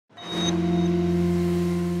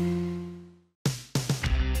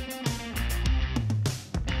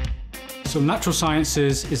So natural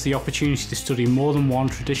sciences is the opportunity to study more than one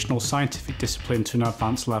traditional scientific discipline to an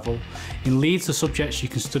advanced level. In Leeds, the subjects you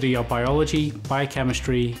can study are biology,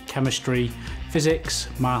 biochemistry, chemistry, physics,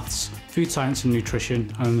 maths, food science and nutrition,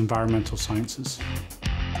 and environmental sciences.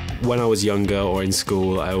 When I was younger or in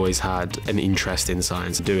school, I always had an interest in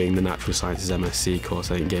science. Doing the Natural Sciences MSc course,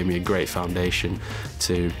 I think, gave me a great foundation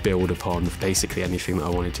to build upon basically anything that I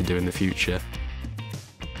wanted to do in the future.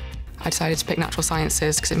 I decided to pick natural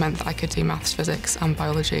sciences because it meant that I could do maths, physics and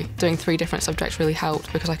biology. Doing 3 different subjects really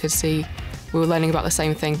helped because I could see we were learning about the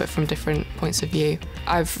same thing but from different points of view.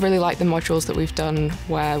 I've really liked the modules that we've done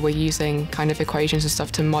where we're using kind of equations and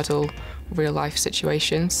stuff to model real life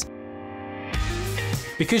situations.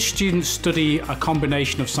 Because students study a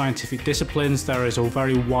combination of scientific disciplines, there is a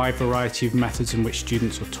very wide variety of methods in which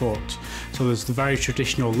students are taught. So there's the very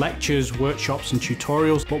traditional lectures, workshops and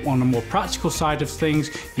tutorials, but on a more practical side of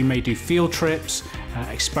things, you may do field trips,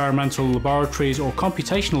 experimental laboratories or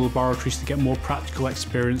computational laboratories to get more practical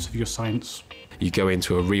experience of your science. You go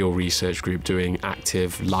into a real research group doing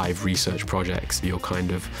active live research projects. You're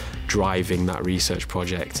kind of driving that research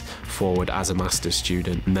project forward as a master's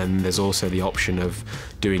student. And then there's also the option of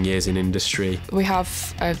doing years in industry. We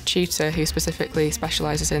have a tutor who specifically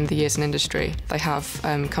specialises in the years in industry. They have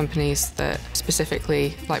companies that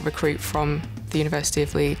specifically recruit from the University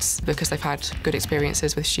of Leeds because they've had good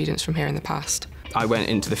experiences with students from here in the past. I went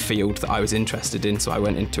into the field that I was interested in, so I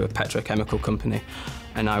went into a petrochemical company,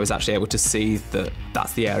 and I was actually able to see that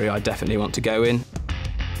that's the area I definitely want to go in.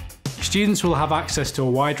 Students will have access to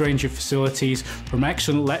a wide range of facilities, from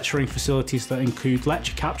excellent lecturing facilities that include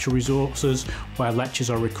lecture capture resources where lectures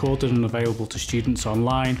are recorded and available to students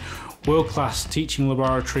online, world-class teaching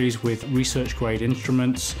laboratories with research-grade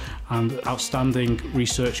instruments, and outstanding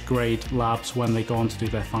research-grade labs when they go on to do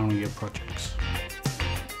their final year projects.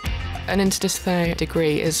 An interdisciplinary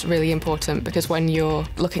degree is really important because when you're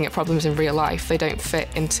looking at problems in real life, they don't fit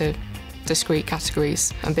into discrete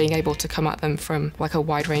categories, and being able to come at them from a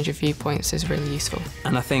wide range of viewpoints is really useful.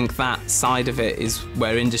 And I think that side of it is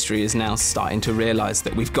where industry is now starting to realise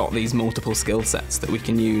that we've got these multiple skill sets that we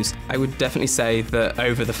can use. I would definitely say that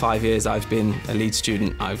over the 5 years I've been a Leeds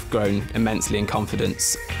student, I've grown immensely in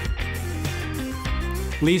confidence.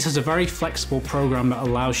 Leeds has a very flexible programme that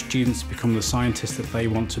allows students to become the scientists that they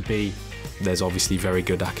want to be. There's obviously very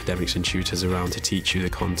good academics and tutors around to teach you the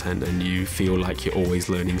content, and you feel like you're always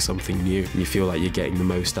learning something new. You feel like you're getting the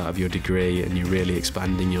most out of your degree and you're really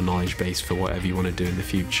expanding your knowledge base for whatever you want to do in the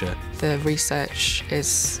future. The research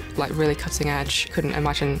is really cutting edge. Couldn't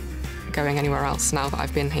imagine going anywhere else now that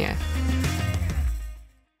I've been here.